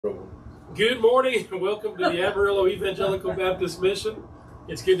Good morning and welcome to the Amarillo Evangelical Baptist Mission.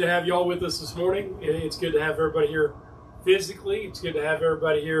 It's good to have you all with us this morning. It's good to have everybody here physically. It's good to have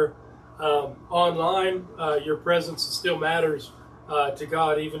everybody here online. Your presence still matters to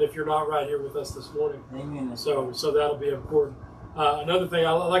God, even if you're not right here with us this morning. Amen. So that'll be important. Another thing,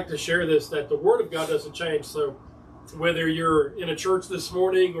 I like to share this, that the Word of God doesn't change. So whether you're in a church this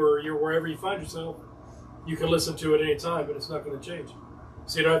morning or you're wherever you find yourself, you can listen to it any time, but it's not going to change.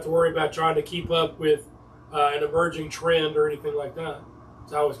 So you don't have to worry about trying to keep up with an emerging trend or anything like that.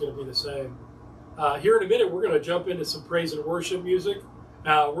 It's always going to be the same. Here in a minute, we're going to jump into some praise and worship music.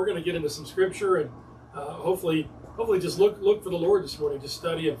 We're going to get into some scripture and hopefully just look for the Lord this morning. Just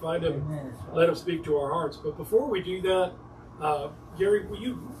study and find Him. Amen. Let Him speak to our hearts. But before we do that, Gary, will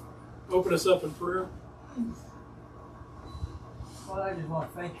you open us up in prayer? Father, I just want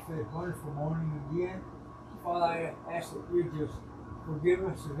to thank you for this wonderful morning again. Father, I ask that you just forgive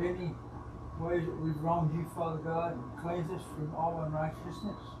us of any ways that we've wronged you, Father God, and cleanse us from all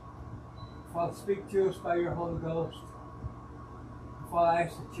unrighteousness. Father, speak to us by your Holy Ghost. Father, I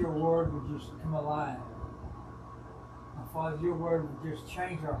ask that your word would just come alive. And Father, your word would just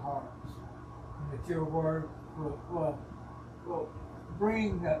change our hearts. And that your word will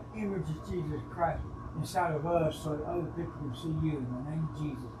bring the image of Jesus Christ inside of us so that other people can see you. In the name of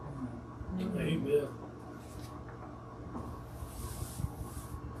Jesus, amen. Amen.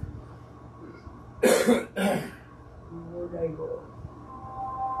 Lord able.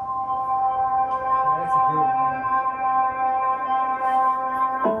 That's a good one.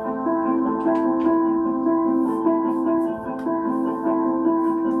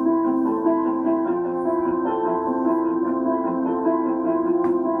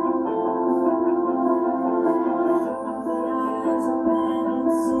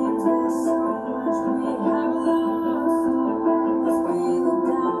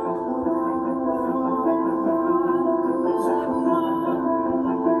 Everyone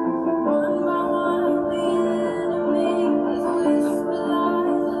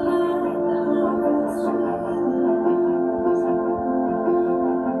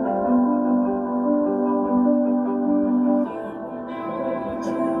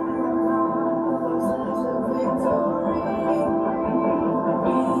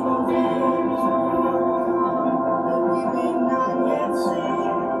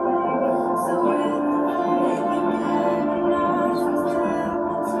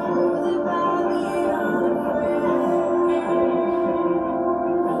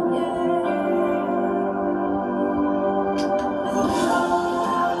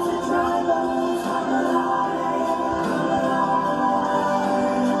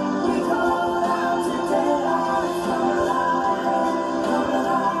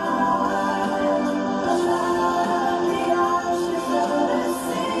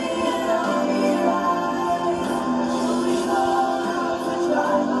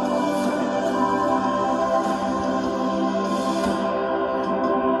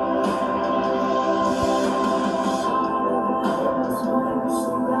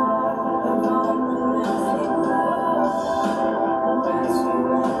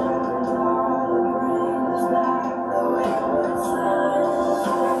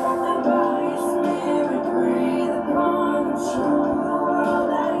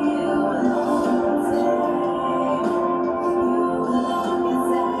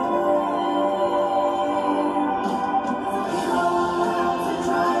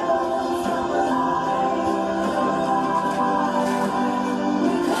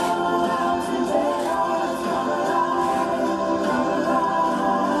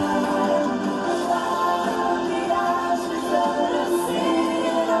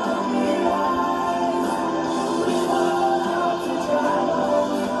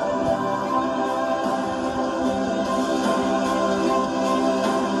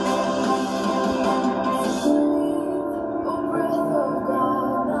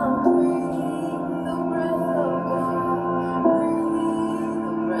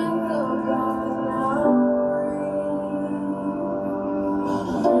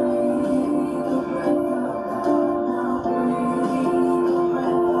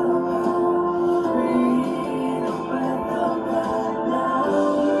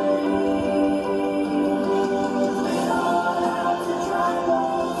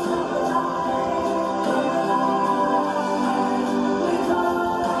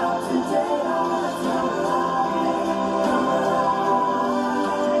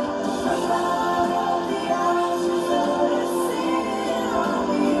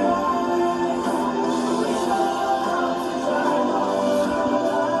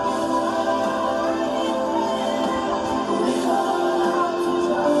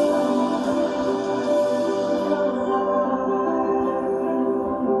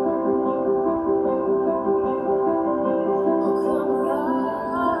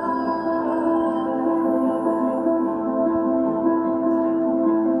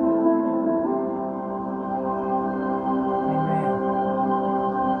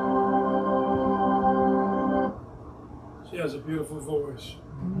service.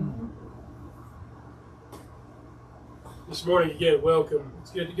 This morning, again, welcome.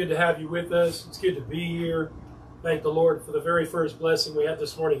 It's good to have you with us. It's good to be here. Thank the Lord for the very first blessing we had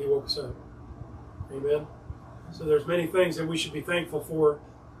this morning. He woke us up. Amen. So there's many things that we should be thankful for,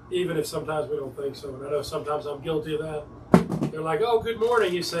 even if sometimes we don't think so. And I know sometimes I'm guilty of that. They're like, oh, good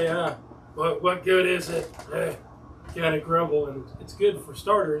morning. You say, what good is it? Kind of grumble. And it's good for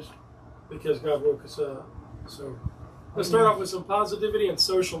starters because God woke us up. So let's start off with some positivity and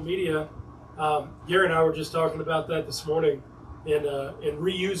social media. Gary and I were just talking about that this morning and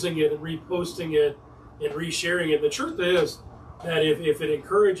reusing it and reposting it and resharing it. The truth is that if it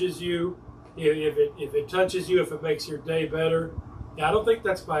encourages you, if it touches you, if it makes your day better, I don't think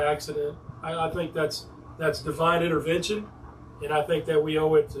that's by accident. I think that's divine intervention, and I think that we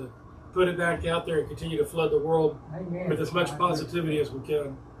owe it to put it back out there and continue to flood the world with as much positivity as we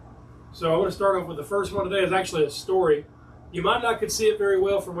can. So I want to start off with the first one today. Is actually a story. You might not could see it very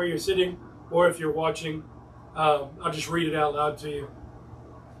well from where you're sitting, or if you're watching, I'll just read it out loud to you.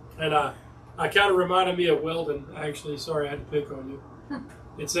 And I kind of reminded me of Weldon, actually. Sorry, I had to pick on you.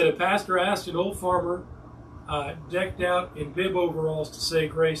 It said, a pastor asked an old farmer decked out in bib overalls to say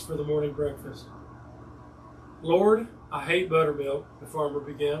grace for the morning breakfast. Lord, I hate buttermilk, the farmer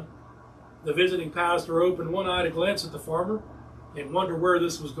began. The visiting pastor opened one eye to glance at the farmer and wonder where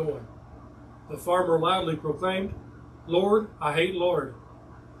this was going. The farmer loudly proclaimed, Lord, I hate Lord.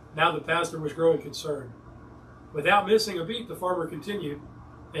 Now the pastor was growing concerned. Without missing a beat, the farmer continued,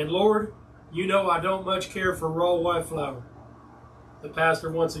 and Lord, you know I don't much care for raw white flour. The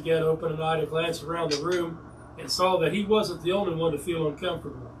pastor once again opened an eye to glance around the room and saw that he wasn't the only one to feel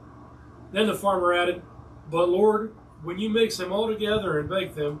uncomfortable. Then the farmer added, but Lord, when you mix them all together and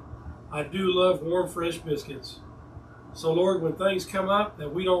bake them, I do love warm, fresh biscuits. So Lord, when things come up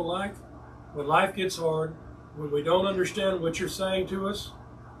that we don't like, when life gets hard, when we don't understand what you're saying to us,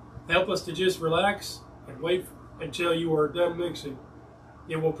 help us to just relax and wait until you are done mixing.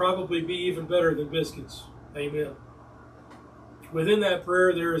 It will probably be even better than biscuits. Amen. Within that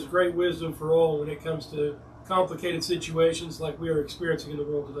prayer, there is great wisdom for all when it comes to complicated situations like we are experiencing in the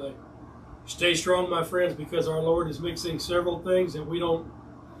world today. Stay strong, my friends, because our Lord is mixing several things that we don't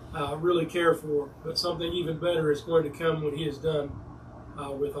really care for, but something even better is going to come when He is done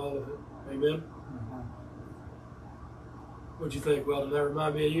with all of it. Amen. What'd you think? Well, did that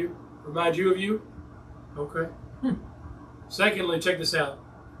remind me of you? Remind you of you? Okay. Secondly, check this out.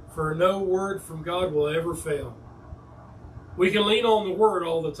 For no word from God will ever fail. We can lean on the Word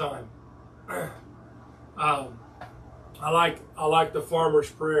all the time. I like the farmer's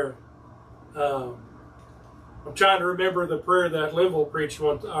prayer. I'm trying to remember the prayer that Linville preached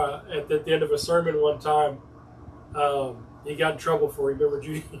at the end of a sermon one time. He got in trouble for it. Remember,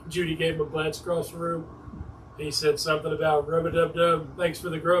 Judy gave him a glance across the room. He said something about rub-a-dub-dub, thanks for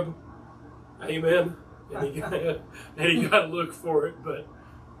the grub. Amen. And he got a look for it. But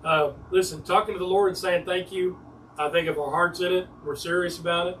listen, talking to the Lord and saying thank you, I think if our heart's in it, we're serious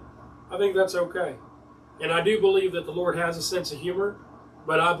about it, I think that's okay. And I do believe that the Lord has a sense of humor,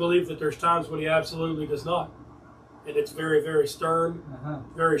 but I believe that there's times when He absolutely does not. And it's very, very stern,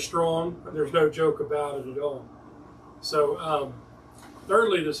 very strong, and there's no joke about it at all. So,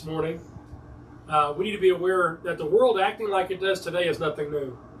 thirdly this morning, we need to be aware that the world acting like it does today is nothing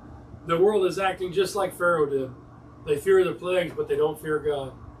new. The world is acting just like Pharaoh did. They fear the plagues, but they don't fear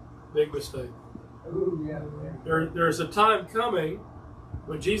God. Big mistake. Ooh, yeah. There's a time coming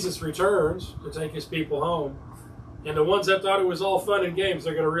when Jesus returns to take His people home, and the ones that thought it was all fun and games,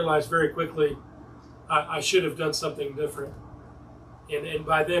 they're going to realize very quickly, I should have done something different. And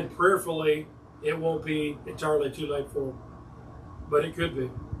by then, prayerfully, it won't be entirely too late for them. But it could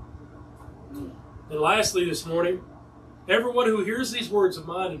be. And lastly this morning, everyone who hears these words of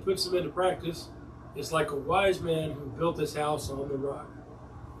mine and puts them into practice is like a wise man who built his house on the rock.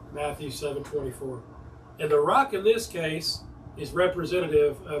 Matthew 7:24. And the rock in this case is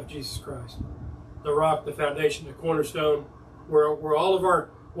representative of Jesus Christ. The rock, the foundation, the cornerstone, where all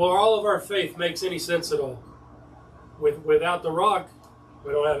of our faith makes any sense at all. Without the rock,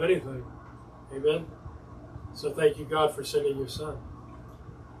 we don't have anything. Amen. So thank you, God, for sending your Son.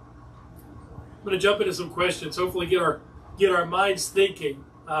 I'm going to jump into some questions. Hopefully, get our minds thinking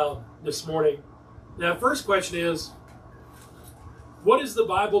this morning. Now, first question is, what is the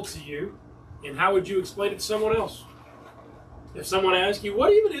Bible to you, and how would you explain it to someone else? If someone asks you,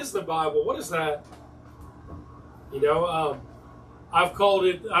 what even is the Bible? What is that? You know, I've called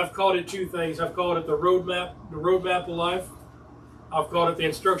it two things. I've called it the roadmap of life. I've called it the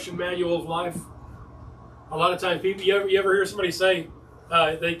instruction manual of life. A lot of times, people, you ever hear somebody say,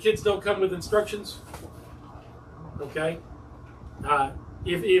 the kids don't come with instructions? Okay.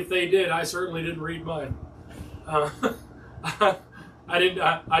 If they did, I certainly didn't read mine. I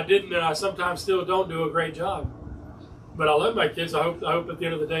didn't, and I sometimes still don't do a great job. But I love my kids. I hope at the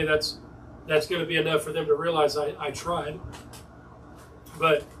end of the day that's going to be enough for them to realize I tried.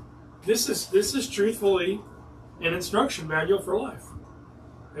 But this is truthfully an instruction manual for life.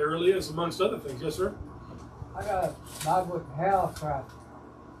 It really is, amongst other things. Yes, sir? I got a Bible at the house.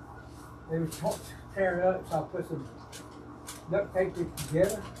 They were tearing it up, so I put some duct tape it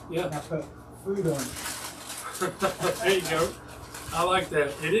together. Yeah. And I put food on it. There you go. I like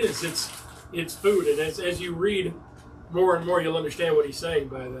that. It is. It's food, and as you read more and more, you'll understand what he's saying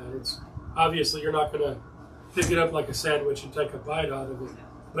by that. It's obviously you're not going to pick it up like a sandwich and take a bite out of it,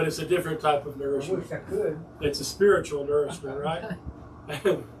 but it's a different type of I nourishment. wish I could. It's a spiritual nourishment, right?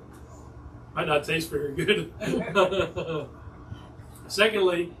 Might not taste very good.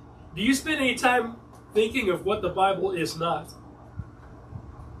 Secondly, do you spend any time thinking of what the Bible is not?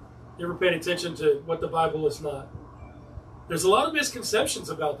 You ever paid attention to what the Bible is not? There's a lot of misconceptions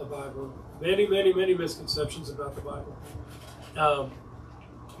about the Bible. Many, many, many misconceptions about the Bible.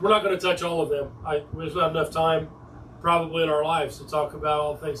 We're not going to touch all of them. There's not enough time probably in our lives to talk about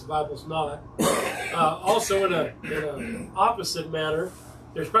all the things the Bible's not. Also, in an opposite manner,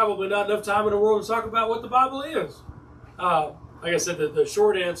 there's probably not enough time in the world to talk about what the Bible is. Like I said, the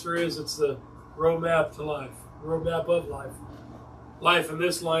short answer is it's the roadmap to life, roadmap of life. Life in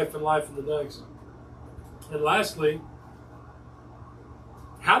this life and life in the next. And lastly,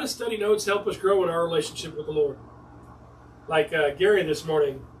 how do study notes help us grow in our relationship with the Lord? Like Gary this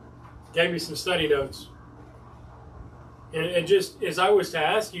morning gave me some study notes. And just as I was to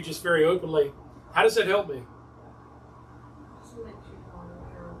ask you just very openly, how does that help me?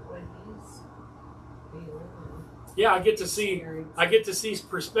 Yeah, I get to see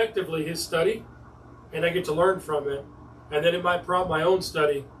perspectively his study, and I get to learn from it. And then it might prompt my own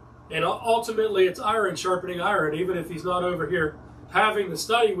study. And ultimately, it's iron sharpening iron. Even if he's not over here having the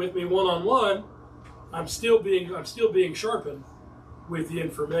study with me one-on-one, I'm still being sharpened with the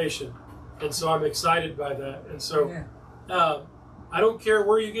information. And so I'm excited by that. And so I don't care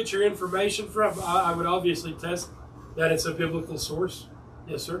where you get your information from. I would obviously test that it's a biblical source.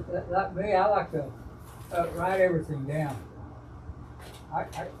 Yes, sir? Like me, I like to write everything down. I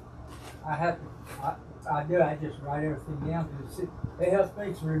just write everything down because it helps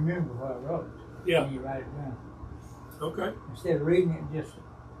me to remember what I wrote. Yeah. When you write it down. Okay. Instead of reading it and just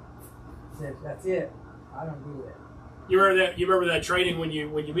says that's it. I don't do that. You remember that training when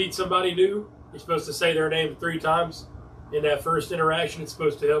you meet somebody new, you're supposed to say their name 3 times in that first interaction. It's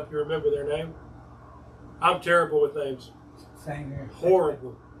supposed to help you remember their name. I'm terrible with names. Same here.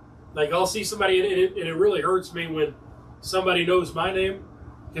 Horrible. Like I'll see somebody and it really hurts me when somebody knows my name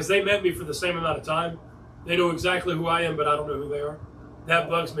because they met me for the same amount of time. They know exactly who I am, but I don't know who they are. That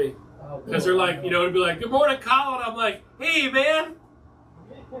bugs me. Because they're like, it'd be like, good morning, Colin. I'm like, hey, man.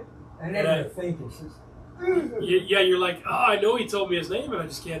 And then they're thinking. Yeah, you're like, oh, I know he told me his name, and I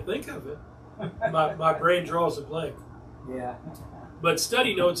just can't think of it. My brain draws a blank. Yeah. But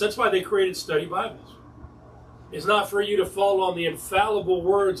study notes, that's why they created study Bibles. It's not for you to fall on the infallible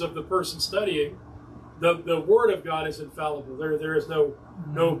words of the person studying. The Word of God is infallible. There is no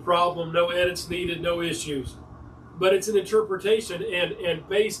problem, no edits needed, no issues. But it's an interpretation, and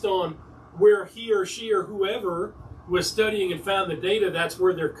based on where he or she or whoever was studying and found the data, that's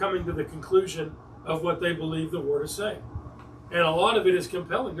where they're coming to the conclusion of what they believe the Word is saying. And a lot of it is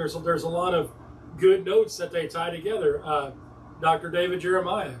compelling. There's a lot of good notes that they tie together. Dr. David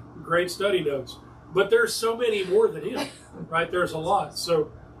Jeremiah, great study notes. But there's so many more than him, right? There's a lot.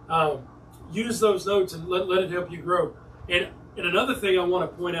 So use those notes and let it help you grow. And another thing I want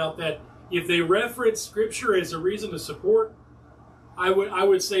to point out that if they reference Scripture as a reason to support, I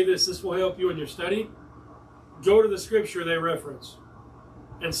would say this will help you in your study. Go to the Scripture they reference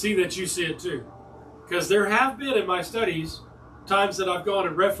and see that you see it too. Because there have been in my studies times that I've gone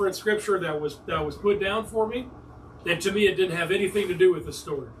and referenced Scripture that was put down for me, and to me it didn't have anything to do with the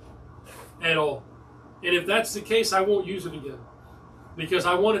story at all. And if that's the case, I won't use it again because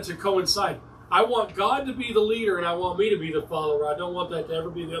I want it to coincide. I want God to be the leader and I want me to be the follower. I don't want that to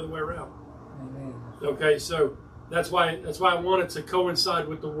ever be the other way around. Amen. Okay, so that's why I want it to coincide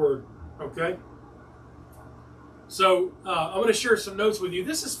with the Word. Okay? So I'm going to share some notes with you.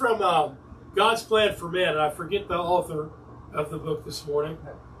 This is from God's Plan for Man, and I forget the author of the book this morning.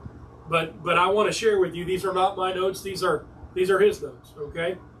 But I want to share with you. These are not my notes. These are his notes.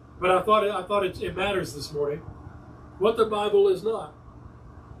 Okay? But I thought it matters this morning. What the Bible is not.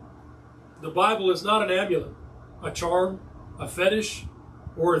 The Bible is not an amulet, a charm, a fetish,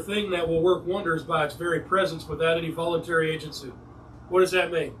 or a thing that will work wonders by its very presence without any voluntary agency. What does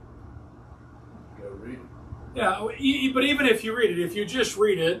that mean? Go read it. Yeah, but even if you read it, if you just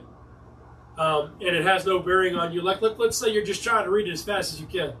read it, and it has no bearing on you, like let's say you're just trying to read it as fast as you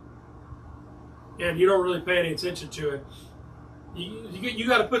can, and you don't really pay any attention to it, you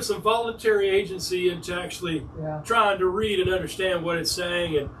got to put some voluntary agency into actually trying to read and understand what it's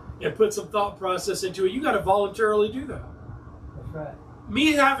saying, and put some thought process into it. You got to voluntarily do that. That's right.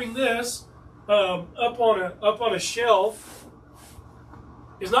 Me having this up on a shelf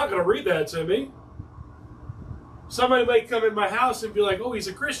is not going to read that to me. Somebody may come in my house and be like, "Oh, he's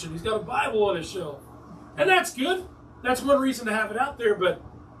a Christian. He's got a Bible on his shelf," and that's good. That's one reason to have it out there. But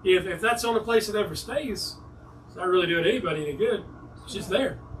if that's the only place it ever stays, it's not really doing anybody any good. It's just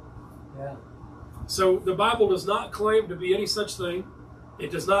there. Yeah. So the Bible does not claim to be any such thing.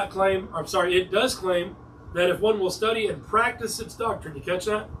 It does not claim. It does claim that if one will study and practice its doctrine, you catch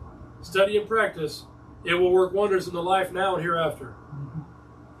that? Study and practice, it will work wonders in the life now and hereafter. Mm-hmm.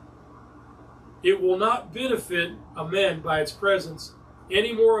 It will not benefit a man by its presence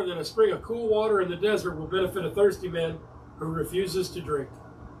any more than a spring of cool water in the desert will benefit a thirsty man who refuses to drink.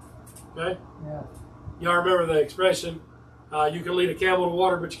 Okay? Yeah. Y'all remember the expression, you can lead a camel to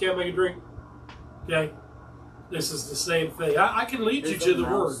water, but you can't make it drink? Okay? This is the same thing. I can lead you to the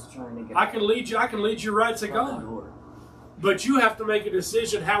Word. I can lead you right to God. But you have to make a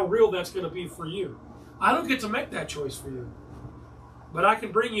decision how real that's going to be for you. I don't get to make that choice for you. But I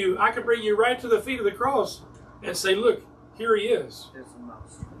can bring you right to the feet of the cross and say, look, here he is.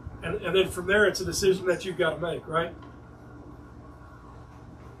 And then from there, it's a decision that you've got to make, right?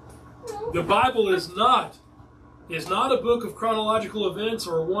 The Bible is not a book of chronological events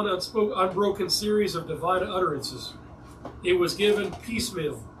or one unbroken series of divine utterances. It was given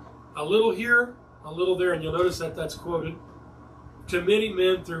piecemeal, a little here, a little there, and you'll notice that that's quoted, to many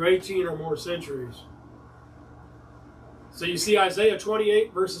men through 18 or more centuries. So you see Isaiah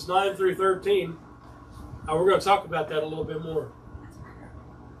 28, verses 9 through 13. We're going to talk about that a little bit more.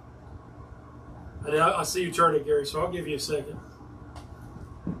 And I see you turning, Gary, so I'll give you a second.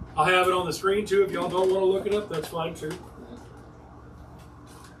 I'll have it on the screen, too. If y'all don't want to look it up, that's fine, too.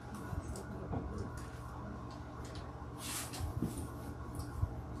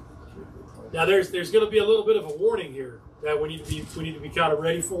 Now, there's going to be a little bit of a warning here that we need to be kind of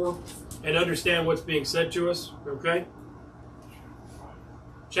ready for and understand what's being said to us, okay?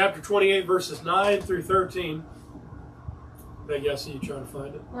 Chapter 28, verses 9 through 13. Maggie, I see you trying to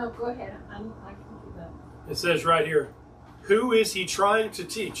find it. No, go ahead. I can do that. It says right here, who is he trying to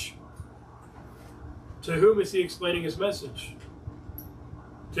teach? To whom is he explaining his message?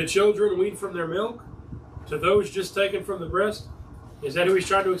 To children weaned from their milk? To those just taken from the breast? Is that who he's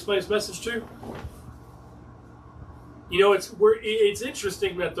trying to explain his message to? You know, it's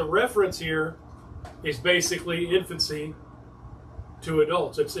interesting that the reference here is basically infancy to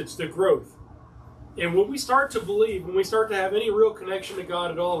adults. It's the growth. And when we start to believe, when we start to have any real connection to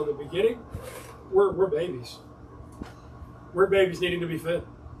God at all in the beginning, we're babies. We're babies needing to be fed.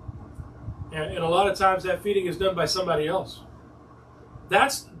 And a lot of times that feeding is done by somebody else.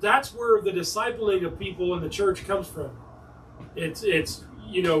 That's where the discipling of people in the church comes from. It's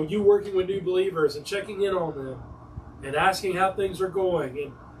you working with new believers and checking in on them and asking how things are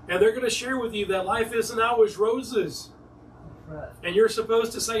going. And they're going to share with you that life isn't always roses. Right. And you're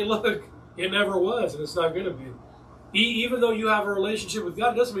supposed to say, look, it never was, and it's not going to be. Even though you have a relationship with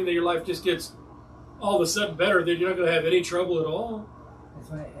God, it doesn't mean that your life just gets all of a sudden better, that you're not going to have any trouble at all.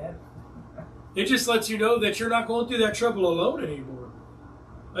 That's right, yeah. It just lets you know that you're not going through that trouble alone anymore.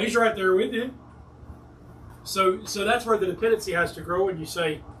 He's right there with you. So that's where the dependency has to grow, and you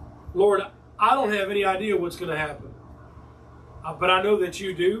say, Lord, I don't have any idea what's going to happen. But I know that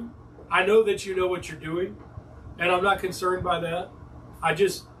you do. I know that you know what you're doing. And I'm not concerned by that. I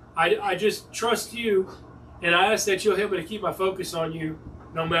just trust you, and I ask that you'll help me to keep my focus on you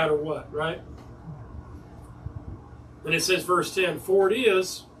no matter what, right? And it says, verse 10, for it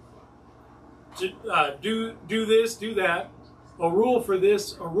is to do this, do that, a rule for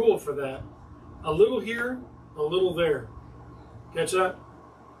this, a rule for that, a little here, a little there. Catch that?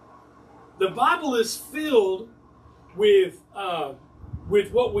 The Bible is filled with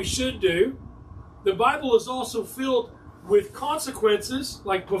what we should do. The Bible is also filled with consequences,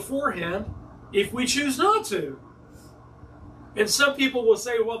 like beforehand, if we choose not to. And some people will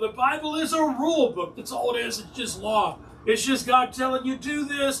say, well, the Bible is a rule book. That's all it is. It's just law. It's just God telling you, do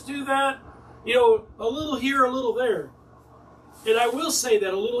this, do that. You know, a little here, a little there. And I will say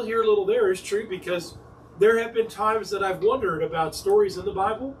that a little here, a little there is true, because there have been times that I've wondered about stories in the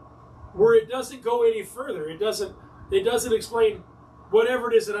Bible where it doesn't go any further. It doesn't explain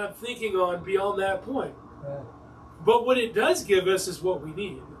whatever it is that I'm thinking on beyond that point. Yeah. But what it does give us is what we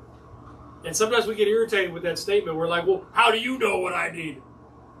need. And sometimes we get irritated with that statement. We're like, well, how do you know what I need?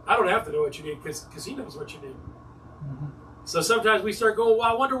 I don't have to know what you need because he knows what you need. Mm-hmm. So sometimes we start going, well,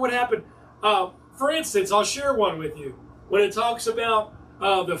 I wonder what happened. For instance, I'll share one with you. When it talks about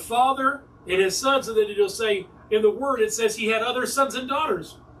the father and his sons, and then it'll say, in the word, it says he had other sons and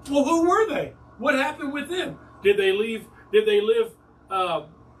daughters. Well, who were they? What happened with them? Did they live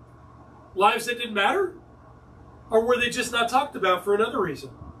lives that didn't matter? Or were they just not talked about for another reason?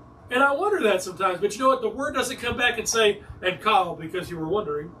 And I wonder that sometimes. But you know what? The word doesn't come back and say, and Kyle, because you were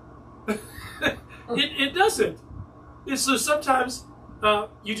wondering. it doesn't. And so sometimes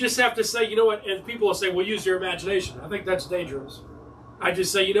you just have to say, you know what? And people will say, well, use your imagination. I think that's dangerous. I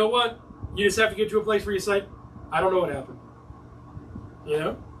just say, you know what? You just have to get to a place where you say, I don't know what happened. You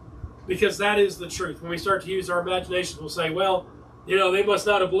know? Because that is the truth. When we start to use our imagination, we'll say, well, you know, they must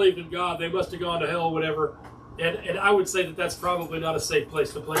not have believed in God. They must have gone to hell, whatever. And I would say that that's probably not a safe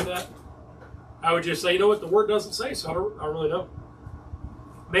place to play that. I would just say, you know what, the word doesn't say, so I don't really know.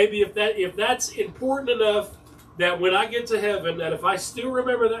 Maybe if that's important enough that when I get to heaven, that if I still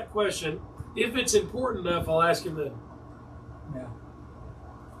remember that question, if it's important enough, I'll ask him then.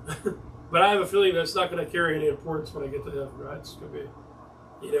 Yeah. But I have a feeling that's not going to carry any importance when I get to heaven, right? It's going to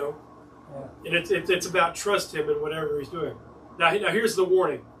be, you know. Yeah. And it's about trust him in whatever he's doing. Now here's the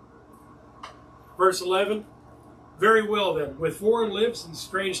warning. Verse 11. Very well then, with foreign lips and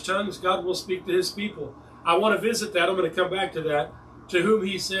strange tongues, God will speak to his people. I want to visit that. I'm going to come back to that. To whom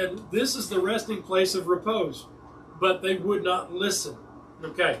he said, this is the resting place of repose. But they would not listen.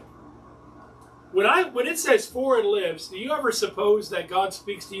 Okay. When it says foreign lips, do you ever suppose that God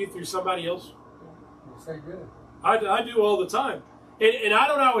speaks to you through somebody else? Yes, I do. I do all the time. And I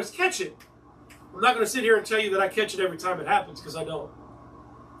don't always catch it. I'm not going to sit here and tell you that I catch it every time it happens, because I don't.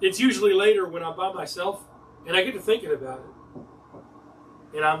 It's usually later when I'm by myself, and I get to thinking about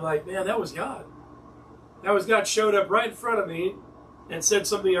it. And I'm like, man, that was God. That was God showed up right in front of me and said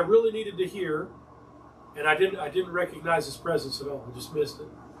something I really needed to hear, and I didn't recognize his presence at all. I just missed it.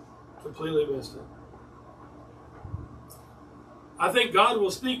 Completely missed it. I think God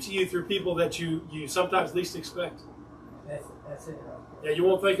will speak to you through people that you sometimes least expect. That's it. Yeah, you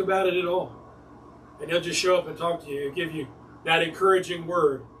won't think about it at all. And he'll just show up and talk to you. He'll give you that encouraging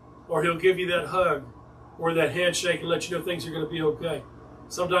word, or he'll give you that hug or that handshake and let you know things are going to be okay.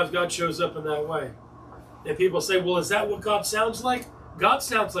 Sometimes God shows up in that way. And people say, well, is that what God sounds like? God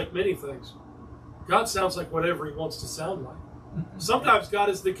sounds like many things. God sounds like whatever he wants to sound like. Sometimes God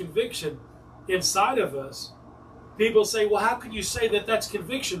is the conviction inside of us. People say, well, how can you say that that's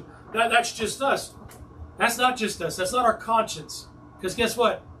conviction? That's just us. That's not just us. That's not our conscience. Because guess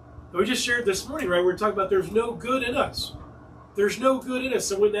what? We just shared this morning, right? We were talking about there's no good in us. There's no good in us.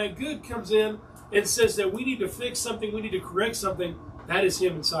 So when that good comes in and says that we need to fix something, we need to correct something, that is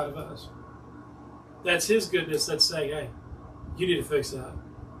him inside of us. That's his goodness that's saying, hey, you need to fix that.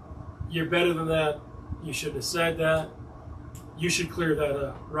 You're better than that. You shouldn't have said that. You should clear that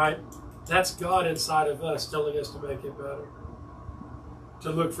up, right? That's God inside of us telling us to make it better.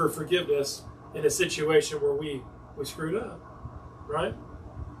 To look for forgiveness in a situation where we screwed up, right?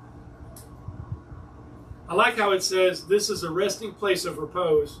 I like how it says, this is a resting place of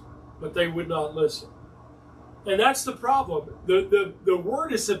repose, but they would not listen. And that's the problem. The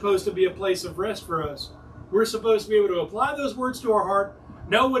word is supposed to be a place of rest for us. We're supposed to be able to apply those words to our heart,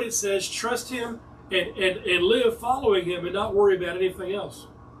 know what it says, trust him, and live following him and not worry about anything else.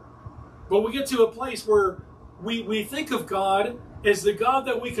 But we get to a place where we think of God as the God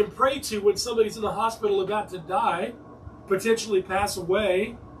that we can pray to when somebody's in the hospital about to die, potentially pass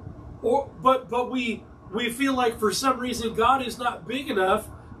away, but we feel like for some reason God is not big enough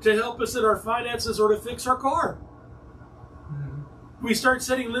to help us in our finances or to fix our car. Mm-hmm. We start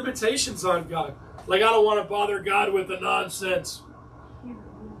setting limitations on God. Like, I don't want to bother God with the nonsense.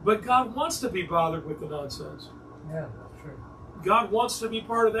 But God wants to be bothered with the nonsense. Yeah, that's true. God wants to be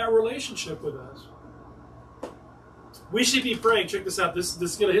part of that relationship with us. We should be praying, check this out, this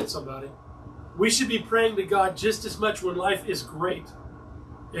is going to hit somebody. We should be praying to God just as much when life is great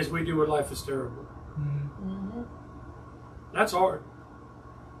as we do when life is terrible. Mm-hmm. That's hard.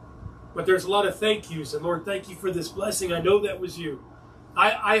 But there's a lot of thank yous. And Lord, thank you for this blessing. I know that was you.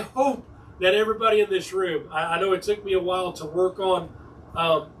 I hope that everybody in this room, I know it took me a while to work on,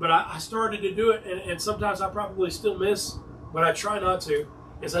 but I started to do it, and sometimes I probably still miss, but I try not to,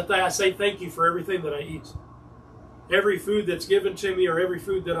 is I say thank you for everything that I eat. Every food that's given to me, or every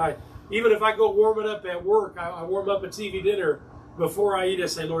food that even if I go warm it up at work, I warm up a TV dinner, before I eat, I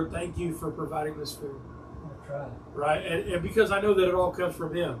say, Lord, thank you for providing this food. That's right. Right? And because I know that it all comes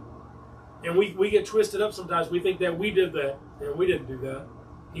from him. And we get twisted up sometimes. We think that we did that. And we didn't do that.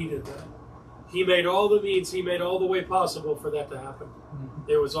 He did that. He made all the means. He made all the way possible for that to happen.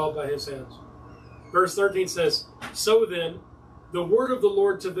 It was all by his hands. Verse 13 says, so then, the word of the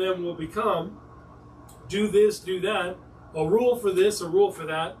Lord to them will become, do this, do that, a rule for this, a rule for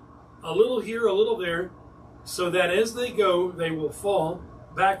that, a little here, a little there, so that as they go, they will fall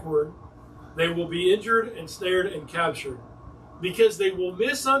backward. They will be injured and snared and captured, because they will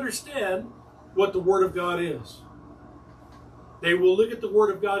misunderstand what the Word of God is. They will look at the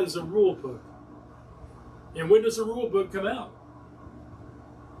Word of God as a rule book. And when does a rule book come out?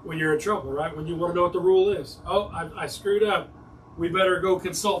 When you're in trouble, right? When you want to know what the rule is. Oh, I screwed up. We better go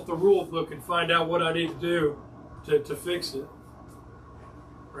consult the rule book and find out what I need to do to fix it.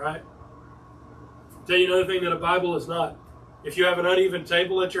 Right? I'll tell you another thing that a Bible is not. If you have an uneven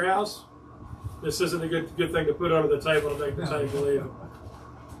table at your house, this isn't a good thing to put under the table to make the table even.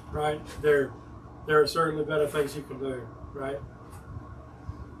 Right? There are certainly better things you can do. Right?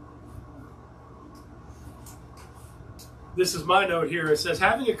 This is my note here. It says,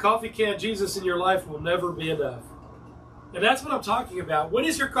 having a coffee can Jesus in your life will never be enough. And that's what I'm talking about. When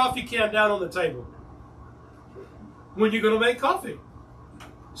is your coffee can down on the table? When you're going to make coffee.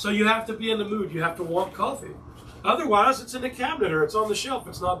 So you have to be in the mood. You have to want coffee. Otherwise, it's in the cabinet or it's on the shelf.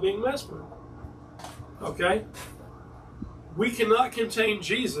 It's not being messed with. Okay? We cannot contain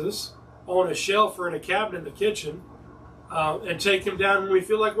Jesus on a shelf or in a cabinet in the kitchen and take him down when we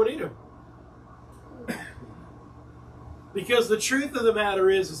feel like we need him. Because the truth of the matter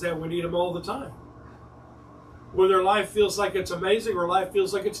is that we need him all the time. Whether life feels like it's amazing or life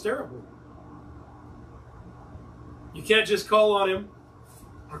feels like it's terrible. You can't just call on him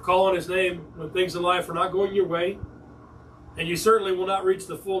or call on his name when things in life are not going your way. And you certainly will not reach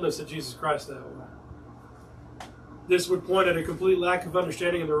the fullness of Jesus Christ that way. This would point at a complete lack of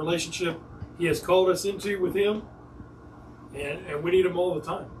understanding of the relationship he has called us into with him. And we need him all the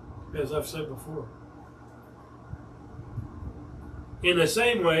time, as I've said before. In the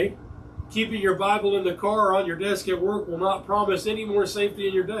same way, keeping your Bible in the car or on your desk at work will not promise any more safety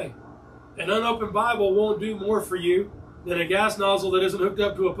in your day. An unopened Bible won't do more for you than a gas nozzle that isn't hooked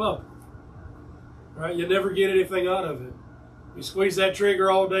up to a pump. Right? You never get anything out of it. You squeeze that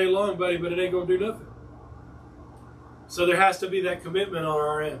trigger all day long, buddy, but it ain't going to do nothing. So there has to be that commitment on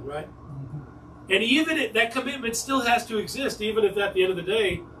our end, right? And even that commitment still has to exist, even if at the end of the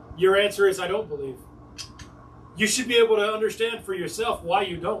day, your answer is, I don't believe. You should be able to understand for yourself why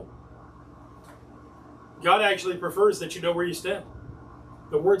you don't. God actually prefers that you know where you stand.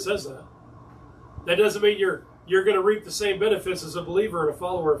 The Word says that. That doesn't mean you're going to reap the same benefits as a believer and a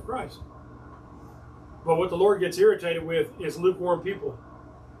follower of Christ. But what the Lord gets irritated with is lukewarm people.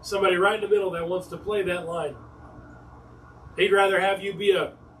 Somebody right in the middle that wants to play that line. He'd rather have you be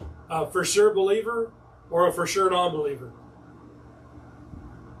a for sure believer or a for sure non-believer.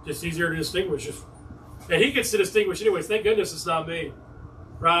 Just easier to distinguish. And he gets to distinguish anyways. Thank goodness it's not me.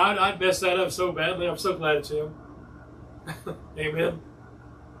 Right? I'd mess that up so badly. I'm so glad it's him. Amen.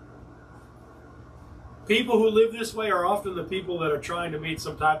 People who live this way are often the people that are trying to meet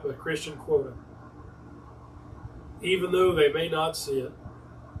some type of Christian quota, even though they may not see it.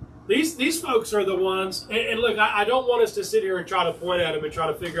 These folks are the ones, and look, I don't want us to sit here and try to point at them and try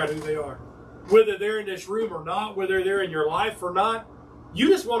to figure out who they are. Whether they're in this room or not, whether they're in your life or not, you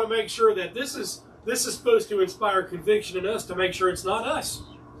just want to make sure that this is supposed to inspire conviction in us to make sure it's not us.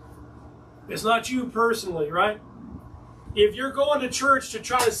 It's not you personally, right? If you're going to church to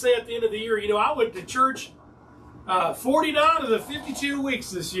try to say at the end of the year, I went to church 49 of the 52 weeks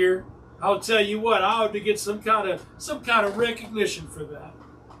this year, I'll tell you what, I ought to get some kind of recognition for that.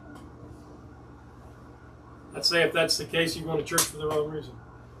 I'd say if that's the case, you're going to church for the wrong reason.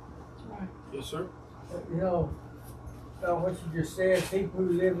 Right. Yes, sir? What you just said, people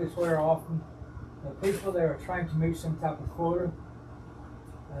who live this way are often the people that are trying to meet some type of quota.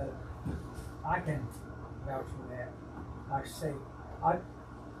 I can vouch for that. Like I say,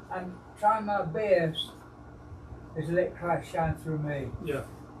 I'm trying my best to let Christ shine through me. Yeah.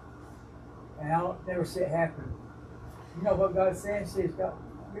 And I'll never see it happen. You know what God says? He says, God,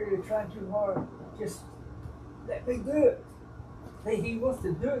 you're trying too hard. Just let me do it. He wants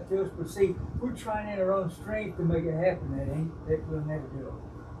to do it to us, but see, we're trying in our own strength to make it happen, that we'll never do it.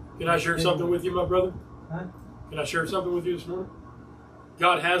 Can I share something with you, my brother? Huh? Can I share something with you this morning?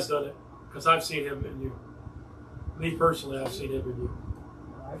 God has done it, because I've seen him in you. Me personally, I've seen him in you.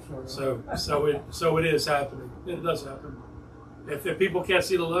 So it is happening. It does happen. If people can't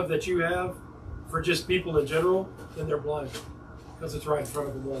see the love that you have for just people in general, then they're blind, because it's right in front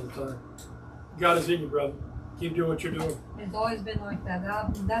of them all the time. God is in you, brother. Keep doing what you're doing. It's always been like that.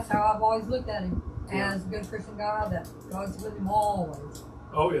 That's how I've always looked at him, as a good Christian God, that God's with him always.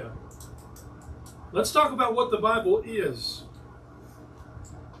 Oh, yeah. Let's talk about what the Bible is.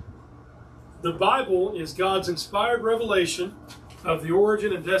 The Bible is God's inspired revelation of the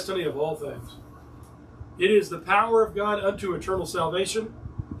origin and destiny of all things. It is the power of God unto eternal salvation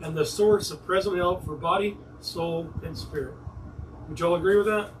and the source of present help for body, soul, and spirit. Would you all agree with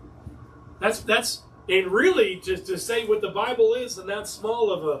that? That's and really to say what the Bible is in that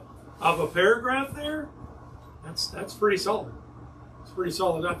small of a paragraph there, that's pretty solid. It's pretty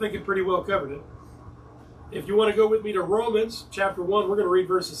solid. I think it pretty well covered it. If you want to go with me to Romans chapter 1, we're going to read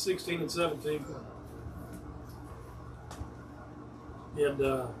verses 16 and 17. And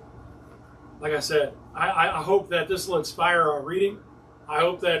like I said, I hope that this will inspire our reading. I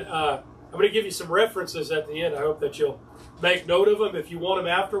hope that I'm going to give you some references at the end. I hope that you'll make note of them. If you want them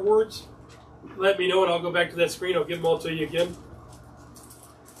afterwards, let me know and I'll go back to that screen. I'll give them all to you again.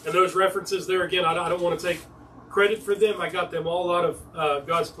 And those references there, again, I don't want to take credit for them. I got them all out of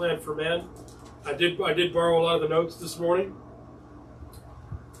God's plan for man. I did borrow a lot of the notes this morning.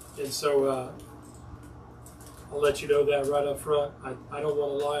 And so I'll let you know that right up front. I don't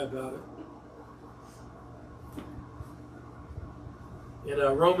want to lie about it.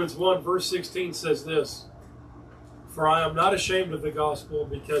 And Romans 1 verse 16 says this, "For I am not ashamed of the gospel,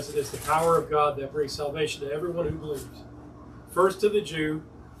 because it is the power of God that brings salvation to everyone who believes. First to the Jew,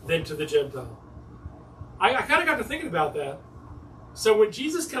 then to the Gentile." I kind of got to thinking about that. So when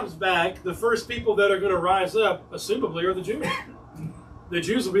Jesus comes back, the first people that are going to rise up, assumably, are the Jews. The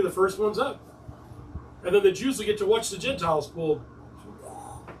Jews will be the first ones up. And then the Jews will get to watch the Gentiles pulled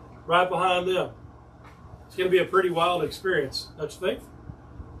right behind them. It's going to be a pretty wild experience, don't you think?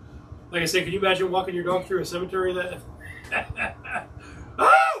 Like I said, can you imagine walking your dog through a cemetery that...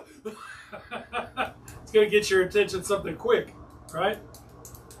 It's going to get your attention something quick, right?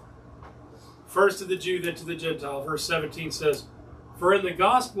 First to the Jew, then to the Gentile. Verse 17 says, "For in the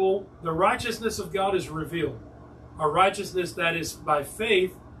gospel, the righteousness of God is revealed, a righteousness that is by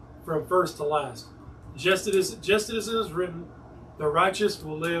faith from first to last. Just as it is written, the righteous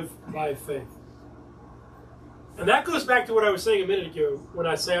will live by faith." And that goes back to what I was saying a minute ago when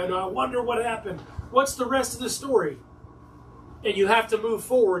I say, I wonder what happened. What's the rest of the story? And you have to move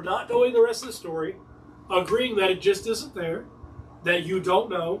forward, not knowing the rest of the story, agreeing that it just isn't there, that you don't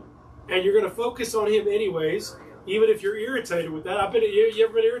know, and you're going to focus on him anyways, even if you're irritated with that. You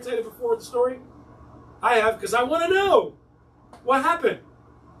ever been irritated before with the story? I have, because I want to know what happened.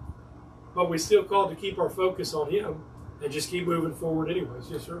 But we still called to keep our focus on him and just keep moving forward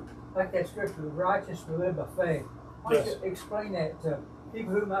anyways. Yes, sir. Like that scripture, the righteous will live by faith. Why don't you explain that to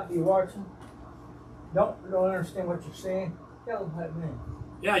people who might be watching, don't understand what you're saying? Tell them what it means.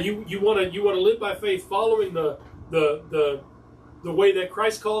 Yeah, you want to live by faith, following the way that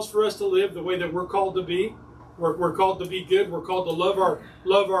Christ calls for us to live, the way that we're called to be. We're called to be good. We're called to love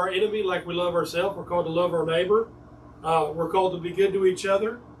our enemy like we love ourselves. We're called to love our neighbor. We're called to be good to each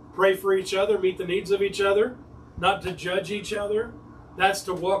other, pray for each other, meet the needs of each other, not to judge each other. That's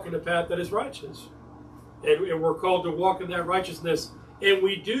to walk in the path that is righteous. And we're called to walk in that righteousness. And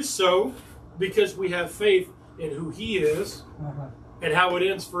we do so because we have faith in who he is and how it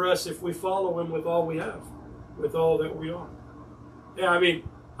ends for us if we follow him with all we have, with all that we are. Yeah, I mean,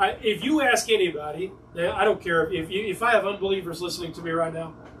 if you ask anybody, I don't care if I have unbelievers listening to me right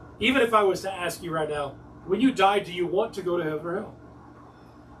now, even if I was to ask you right now, when you die, do you want to go to heaven or hell?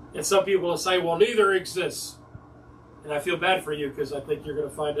 And some people will say, well, neither exists. And I feel bad for you because I think you're going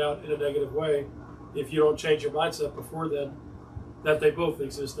to find out in a negative way, if you don't change your mindset before then, that they both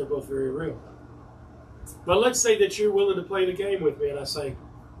exist. They're both very real. But let's say that you're willing to play the game with me, and I say,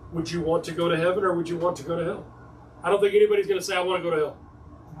 would you want to go to heaven or would you want to go to hell? I don't think anybody's going to say, I want to go to hell.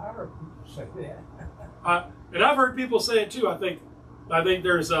 I heard people say that. And I've heard people say it too. I think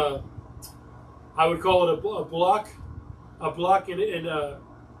there's I would call it a block in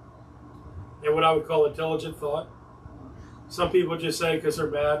what I would call intelligent thought. Some people just say because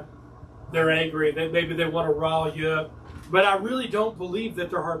they're mad, they're angry, maybe they want to rile you up. But I really don't believe that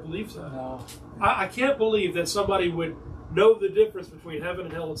their heart believes that. No. I can't believe that somebody would know the difference between heaven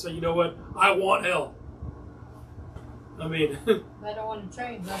and hell and say, you know what, I want hell. I mean, They don't want to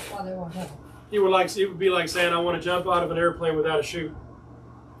change, that's why they want heaven. it would be like saying, I want to jump out of an airplane without a chute.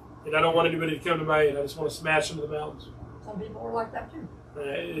 And I don't want anybody to come to my aid. I just want to smash into the mountains. Some people are like that too.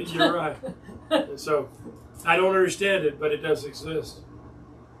 You're right. And so, I don't understand it, but it does exist.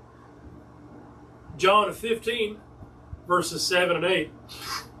 John 15, verses 7 and 8.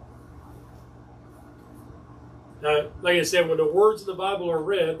 Now, like I said, when the words of the Bible are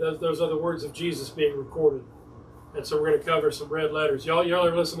read, those are the words of Jesus being recorded. And so we're going to cover some red letters. Y'all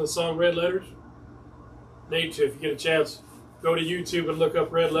ever listen to the song Red Letters? Need to, if you get a chance. Go to YouTube and look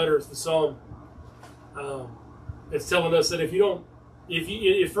up Red Letters, the song. It's telling us that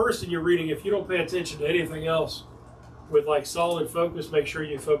if first in your reading, if you don't pay attention to anything else with like solid focus, make sure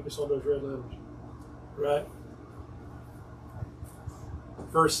you focus on those red letters. Right?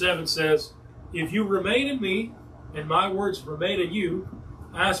 Verse 7 says, if you remain in me, and my words remain in you,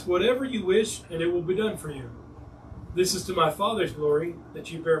 ask whatever you wish, and it will be done for you. This is to my Father's glory,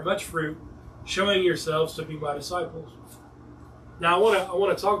 that you bear much fruit, showing yourselves to be my disciples. Now, I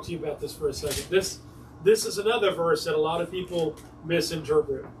want to talk to you about this for a second. This is another verse that a lot of people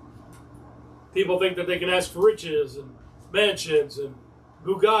misinterpret. People think that they can ask for riches and mansions and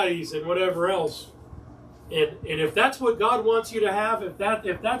Bugattis and whatever else. And if that's what God wants you to have, if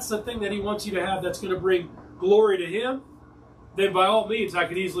that's the thing that He wants you to have that's going to bring glory to Him, then by all means I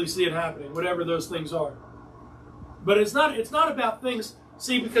could easily see it happening, whatever those things are. But it's not about things.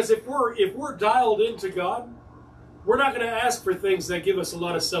 See, because if we're dialed into God, we're not going to ask for things that give us a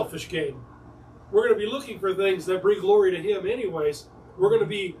lot of selfish gain. We're going to be looking for things that bring glory to Him anyways. We're going to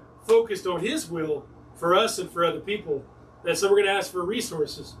be focused on His will for us and for other people. And so we're going to ask for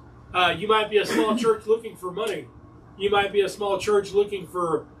resources. You might be a small church looking for money. You might be a small church looking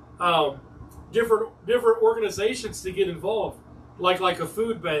for different organizations to get involved, like a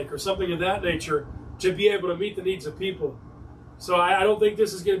food bank or something of that nature, to be able to meet the needs of people. So I don't think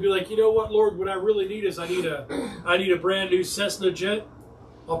this is going to be like, you know what, Lord, what I really need is I need a brand new Cessna jet.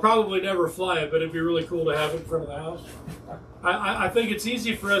 I'll probably never fly it, but it'd be really cool to have it in front of the house. I think it's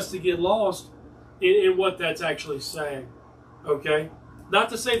easy for us to get lost in what that's actually saying. Okay? Not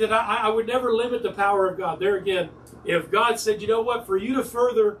to say that I would never limit the power of God. There again, if God said, you know what, for you to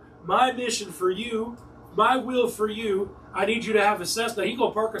further my mission for you, my will for you, I need you to have a Cessna. He's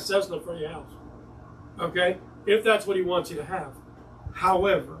going to park a Cessna in front of your house. Okay? If that's what He wants you to have.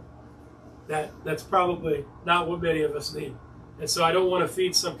 However, that's probably not what many of us need. And so I don't want to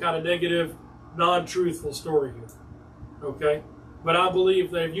feed some kind of negative, non-truthful story here. Okay? But I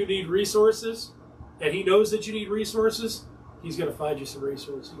believe that if you need resources, and He knows that you need resources, He's going to find you some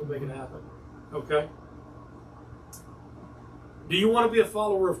resources. He'll make it happen. Okay? Do you want to be a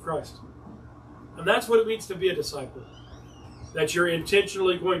follower of Christ? And that's what it means to be a disciple. That you're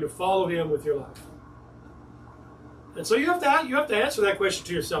intentionally going to follow Him with your life. And so you have to answer that question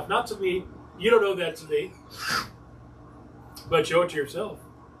to yourself, not to me. You don't know that to me. But you owe it to yourself.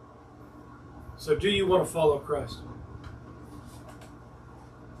 So do you want to follow Christ?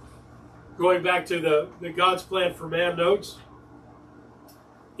 Going back to the God's plan for man notes.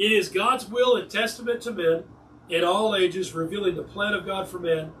 It is God's will and testament to men in all ages, revealing the plan of God for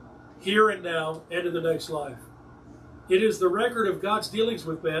men here and now and in the next life. It is the record of God's dealings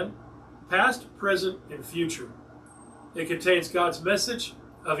with men, past, present, and future. It contains God's message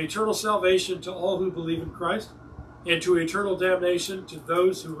of eternal salvation to all who believe in Christ, and to eternal damnation to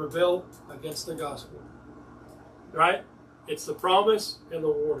those who rebel against the gospel. Right? It's the promise and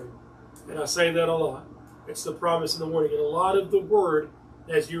the warning. And I say that a lot. It's the promise and the warning. And a lot of the word,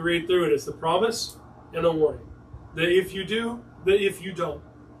 as you read through it, is the promise and the warning. The if you do, the if you don't.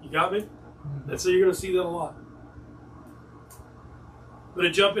 You got me? And so you're going to see that a lot. I'm going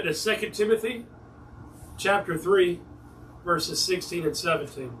to jump into 2 Timothy chapter 3, verses 16 and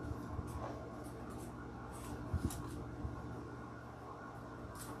 17.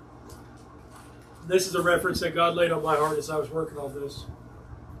 This is a reference that God laid on my heart as I was working on this.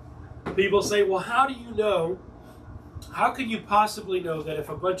 People say, well, how do you know? How can you possibly know that if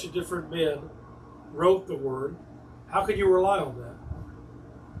a bunch of different men wrote the word, how can you rely on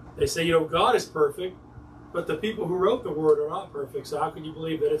that? They say, God is perfect, but the people who wrote the word are not perfect, so how can you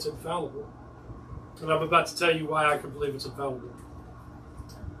believe that it's infallible? And I'm about to tell you why I can believe it's infallible.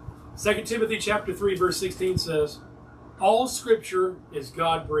 2 Timothy chapter 3, verse 16 says, all Scripture is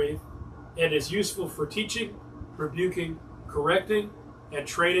God-breathed and is useful for teaching, rebuking, correcting, and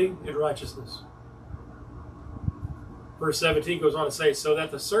training in righteousness. Verse 17 goes on to say, so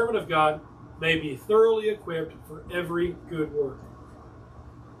that the servant of God may be thoroughly equipped for every good work.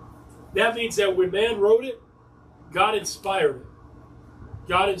 That means that when man wrote it, God inspired it.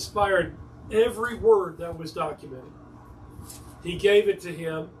 God inspired every word that was documented. He gave it to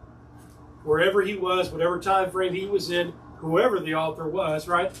him wherever he was, whatever time frame he was in, whoever the author was,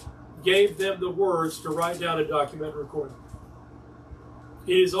 right? Gave them the words to write down and document and record.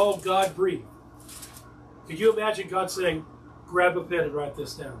 It is all God-breathed. Could you imagine God saying, grab a pen and write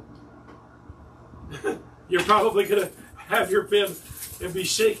this down? You're probably going to have your pen and be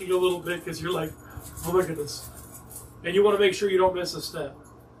shaking a little bit because you're like, oh my goodness. And you want to make sure you don't miss a step.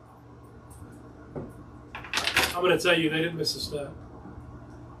 I'm going to tell you, they didn't miss a step.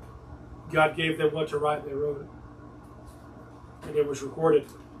 God gave them what to write, and they wrote it. And it was recorded.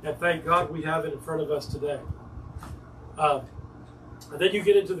 And thank God we have it in front of us today. And then you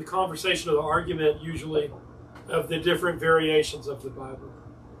get into the conversation or the argument, usually, of the different variations of the Bible.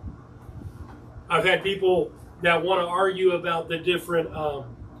 I've had people that want to argue about the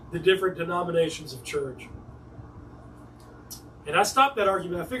different denominations of church. And I stopped that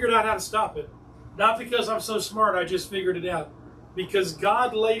argument. I figured out how to stop it. Not because I'm so smart, I just figured it out. Because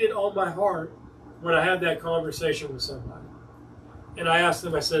God laid it on my heart when I had that conversation with somebody. And I asked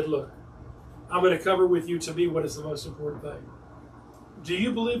them, I said, look, I'm going to cover with you to me what is the most important thing. Do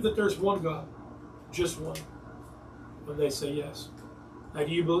you believe that there's one God? Just one? And they say yes. Now,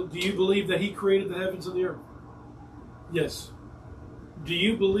 do you believe that He created the heavens and the earth? Yes. Do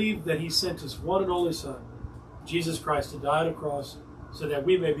you believe that He sent His one and only Son, Jesus Christ, to die on a cross so that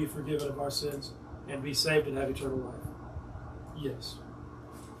we may be forgiven of our sins and be saved and have eternal life? Yes.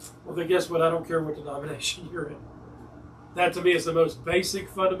 Well, then guess what? I don't care what denomination you're in. That to me is the most basic,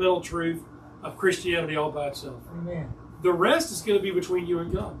 fundamental truth of Christianity all by itself. Amen. The rest is going to be between you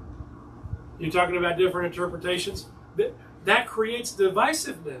and God. You're talking about different interpretations. That creates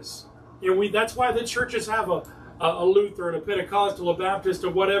divisiveness. And that's why the churches have a Lutheran, a Pentecostal, a Baptist, a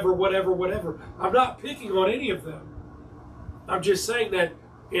whatever. I'm not picking on any of them. I'm just saying that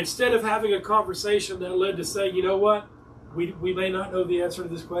instead of having a conversation that led to say, you know what, we may not know the answer to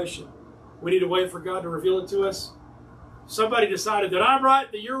this question. We need to wait for God to reveal it to us. Somebody decided that I'm right,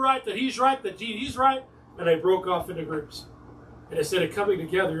 that you're right, that he's right, that he's right, and they broke off into groups. And instead of coming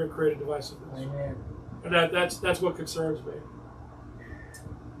together, it created divisiveness. Amen. And that's what concerns me.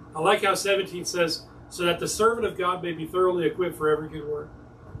 I like how 17 says, so that the servant of God may be thoroughly equipped for every good work.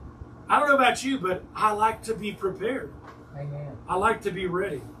 I don't know about you, but I like to be prepared. Amen. I like to be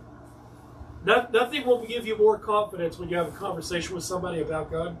ready. Nothing will give you more confidence when you have a conversation with somebody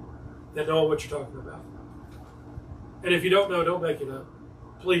about God than knowing what you're talking about. And if you don't know, don't make it up.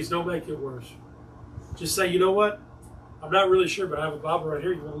 Please don't make it worse. Just say, you know what? I'm not really sure, but I have a Bible right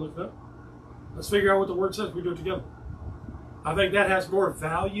here. You want to look it up? Let's figure out what the Word says. We do it together. I think that has more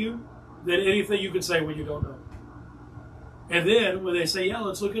value than anything you can say when you don't know. And then when they say, yeah,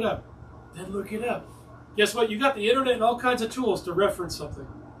 let's look it up, then look it up. Guess what? You got the internet and all kinds of tools to reference something.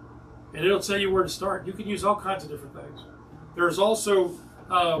 And it'll tell you where to start. You can use all kinds of different things. There's also,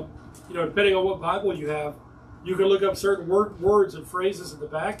 depending on what Bible you have, you can look up certain words and phrases in the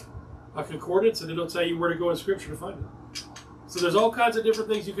back, a concordance, and it'll tell you where to go in Scripture to find it. So there's all kinds of different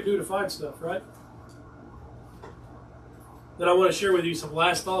things you can do to find stuff, right? Then I want to share with you some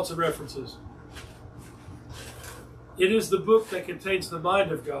last thoughts and references. It is the book that contains the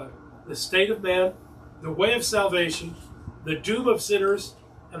mind of God, the state of man, the way of salvation, the doom of sinners,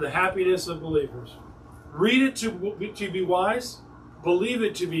 and the happiness of believers. Read it to be wise, believe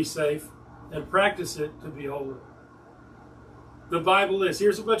it to be safe, and practice it to be holy. The Bible is.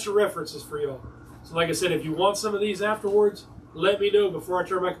 Here's a bunch of references for y'all. So like I said, if you want some of these afterwards, let me know before I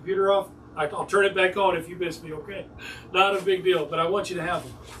turn my computer off. I'll turn it back on if you miss me, okay? Not a big deal, but I want you to have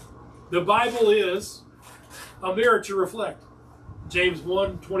them. The Bible is a mirror to reflect. James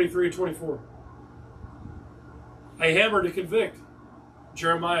 1, 23 and 24. A hammer to convict.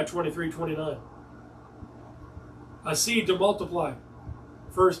 Jeremiah 23, 29. A seed to multiply.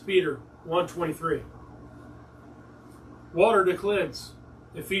 1 Peter 1, 23. Water to cleanse.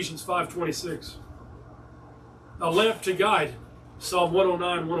 Ephesians 5, 26. A lamp to guide. Psalm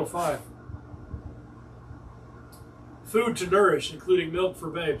 109, 105. Food to nourish, including milk for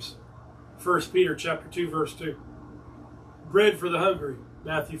babes. 1 Peter chapter 2, verse 2. Bread for the hungry.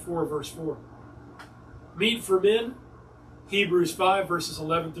 Matthew 4, verse 4. Meat for men. Hebrews 5, verses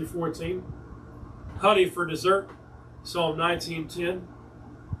 11 through 14. Honey for dessert. Psalm 19:10.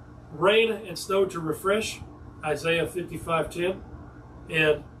 Rain and snow to refresh. Isaiah 55:10.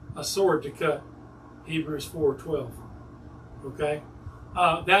 And a sword to cut. Hebrews 4:12. Okay?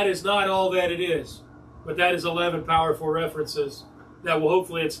 That is not all that it is. But that is 11 powerful references that will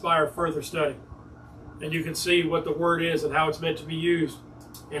hopefully inspire further study. And you can see what the Word is and how it's meant to be used.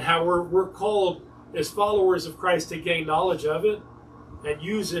 And how we're called as followers of Christ to gain knowledge of it and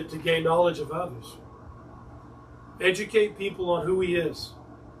use it to gain knowledge of others. Educate people on who He is,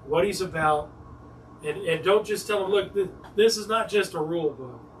 what He's about, and don't just tell them, look, this is not just a rule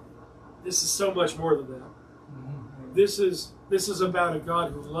book. This is so much more than that. Mm-hmm. This is about a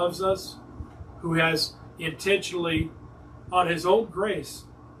God who loves us, who has intentionally, on His own grace,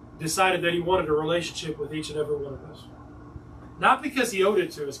 decided that He wanted a relationship with each and every one of us. Not because He owed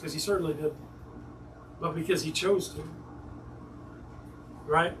it to us, because He certainly didn't, but because He chose to.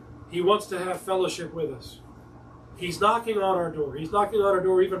 Right? He wants to have fellowship with us. He's knocking on our door. He's knocking on our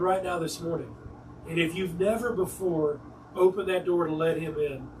door even right now this morning. And if you've never before opened that door to let him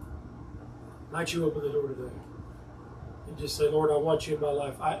in, might you open the door today? And just say, Lord, I want you in my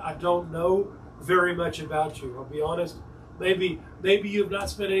life. I don't know very much about you. I'll be honest. Maybe you've not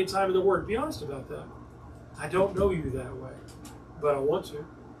spent any time in the Word. Be honest about that. I don't know you that way, but I want to.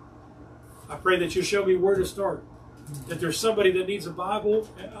 I pray that you'll show me where to start. That there's somebody that needs a Bible.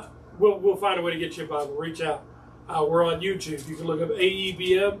 We'll find a way to get you a Bible. Reach out. We're on YouTube. You can look up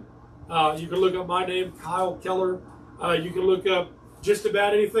AEBM. You can look up my name, Kyle Keller. You can look up just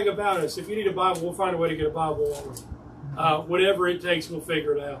about anything about us. If you need a Bible, we'll find a way to get a Bible. Whatever it takes, we'll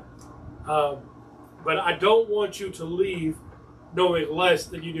figure it out. But I don't want you to leave knowing less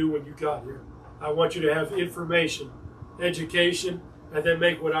than you knew when you got here. I want you to have information, education, and then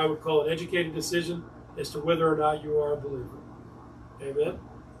make what I would call an educated decision as to whether or not you are a believer. Amen.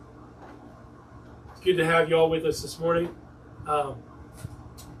 It's good to have you all with us this morning.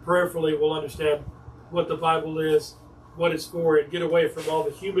 Prayerfully, we'll understand what the Bible is, what it's for, and get away from all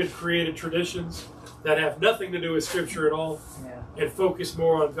the human-created traditions that have nothing to do with Scripture at all, and focus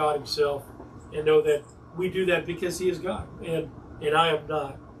more on God Himself, and know that we do that because He is God, and I am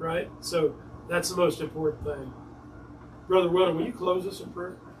not, right? So that's the most important thing. Brother Weldon, will you close us in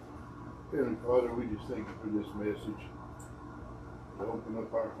prayer? Heavenly Father, we just thank you for this message to open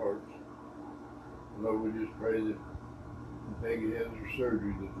up our hearts. Lord, we just pray that Peggy has her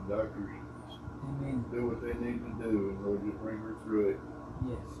surgery, that the doctors do what they need to do, and Lord, just bring her through it.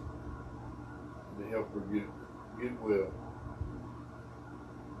 Yes. To help her get well.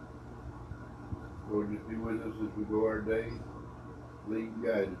 Lord, just be with us as we go our day. Lead and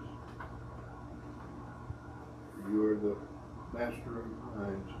guide us. For you are the master of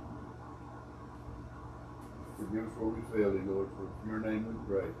minds. Forgive us where we fail thee, Lord. For your name we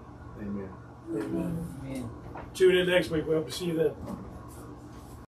pray. Amen. Amen. Tune in next week. We hope to see you then.